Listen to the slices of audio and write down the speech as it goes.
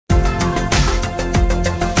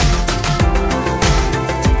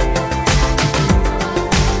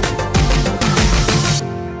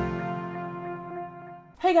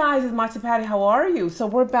guys, it's Matcha Patty. How are you? So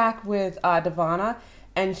we're back with Davina,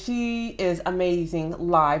 and she is amazing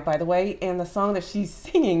live, by the way. And the song that she's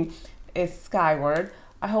singing is Skyward.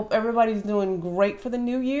 I hope everybody's doing great for the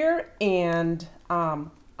new year, and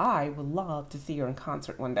I would love to see her in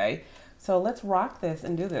concert one day. So let's rock this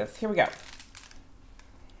and do this. Here we go.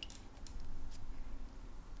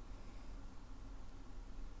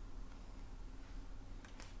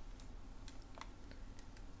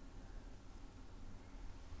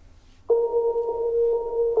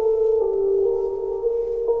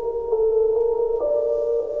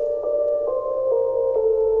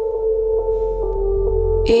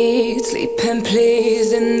 Eat, sleep and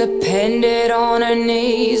please, independent on her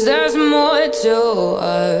knees. There's more to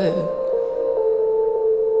her.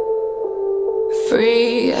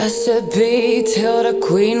 Free as to be till the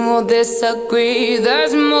queen will disagree.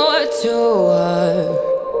 There's more to her.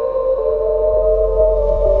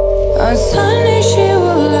 On Sunday she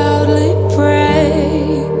will loudly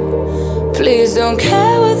pray. Please don't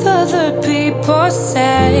care what other people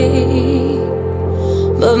say.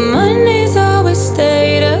 But Mondays always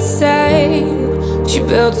stay the same. She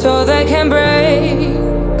built so they can break.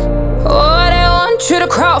 Oh, they want you to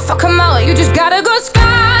crawl, fuck 'em out. You just gotta go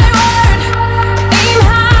skyward. Aim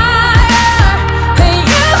higher. And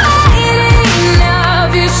you ain't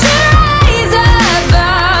enough. You should rise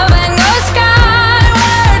above and go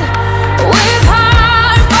skyward. With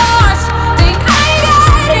hard force, think I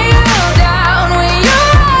got you down when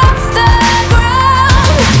you're off the ground.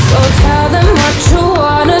 So tell them what you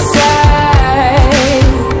wanna say,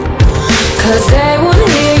 'cause they won't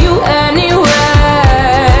hear you anyway.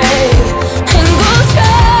 And go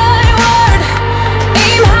skyward,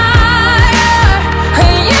 aim higher.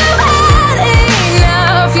 And you've had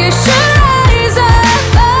enough. You should rise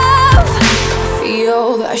above. Feel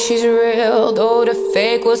that she's real, though the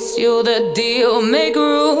fake will seal the deal. Make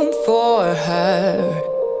room for her,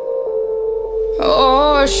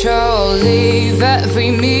 or she'll leave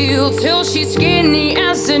every meal till she's skinny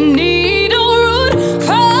as a needle. Root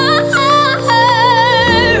for her.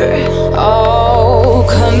 Oh,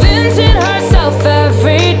 convincing herself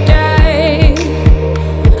every day.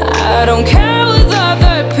 I don't care what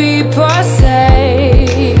other people say.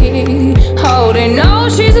 Oh, they know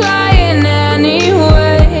she's lying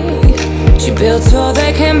anyway. She built so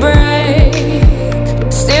they can break.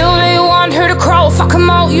 Still they want her to crawl, fuck 'em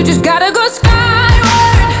out. You just gotta go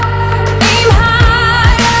skyward. Aim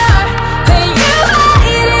higher. And you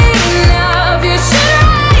ain't enough. You should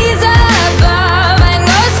rise above and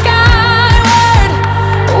go skyward.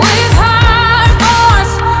 With hard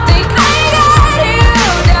force, think I got you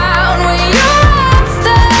down when you're off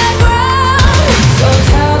the ground. So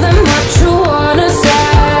tell them what you wanna say,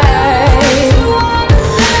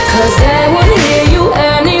 'cause they won't hear you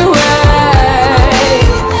anyway.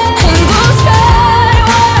 And go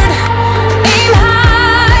skyward, aim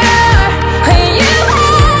higher. And you've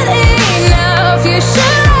had enough. You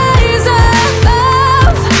should rise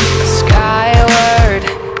above. Skyward,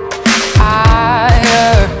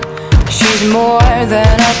 higher. She's more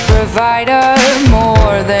than a provider,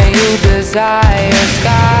 more than you desire.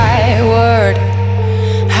 Skyward,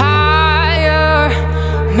 higher.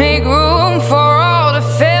 Make room for all the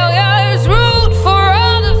failures, root for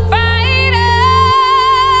all the fighters.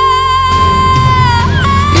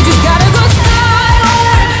 You just gotta go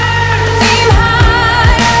skyward, aim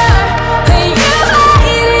higher. And you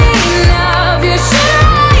ain't enough. You should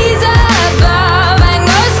rise above and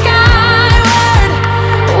go skyward.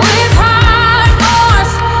 With hard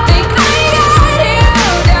force, think I got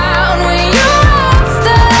you down when you're off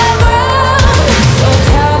the ground. So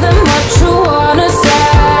tell them what you wanna say,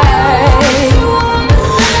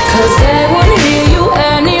 'cause they won't hear you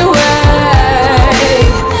anyway.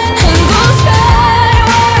 And go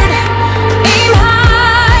skyward, aim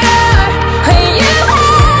higher. And you've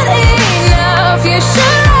had enough. You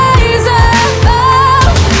should rise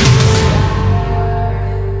above.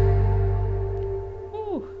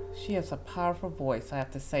 Ooh, she has a powerful voice. I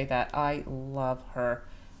have to say that. I love her.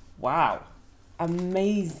 Wow.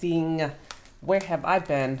 Amazing. Where have I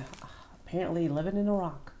been? Apparently living in a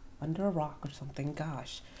rock, under a rock or something.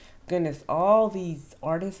 Gosh. Goodness, all these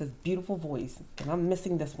artists has beautiful voice, and I'm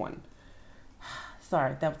missing this one.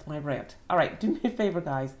 Sorry, that was my rant. All right, do me a favor,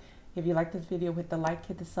 guys. If you like this video, hit the like,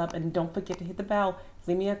 hit the sub, and don't forget to hit the bell.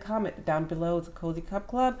 Leave me a comment down below. It's a Cozy Cup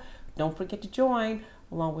Club. Don't forget to join,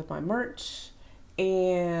 along with my merch.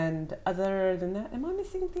 And other than that, am I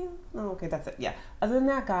missing anything? Oh, okay, that's it. Yeah. Other than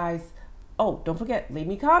that, guys, oh, don't forget, leave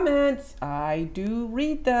me comments. I do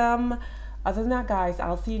read them. Other than that, guys,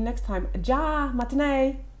 I'll see you next time. Ja,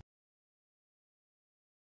 matinee.